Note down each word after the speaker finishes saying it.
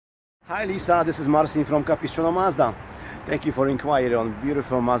Hi Lisa, this is Marcin from CapoMazda. Thank you for inquiry on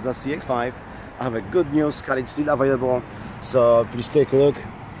beautiful Mazda CX-5. I have a good news, car is still available, so please take a look.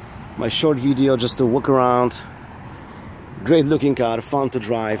 My short video just to walk around. Great looking car, fun to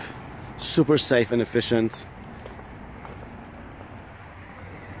drive, super safe and efficient.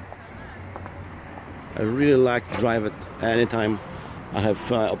 I really like to drive it anytime I have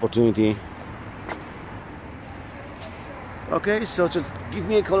opportunity. Okay, so just give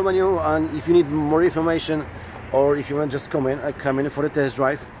me a call when you, and if you need more information or if you want just come in for a test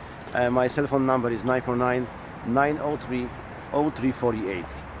drive. My cell phone number is 949-903-0348.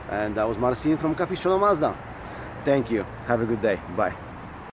 And that was Marcin from CapoMazda. Thank you. Have a good day. Bye.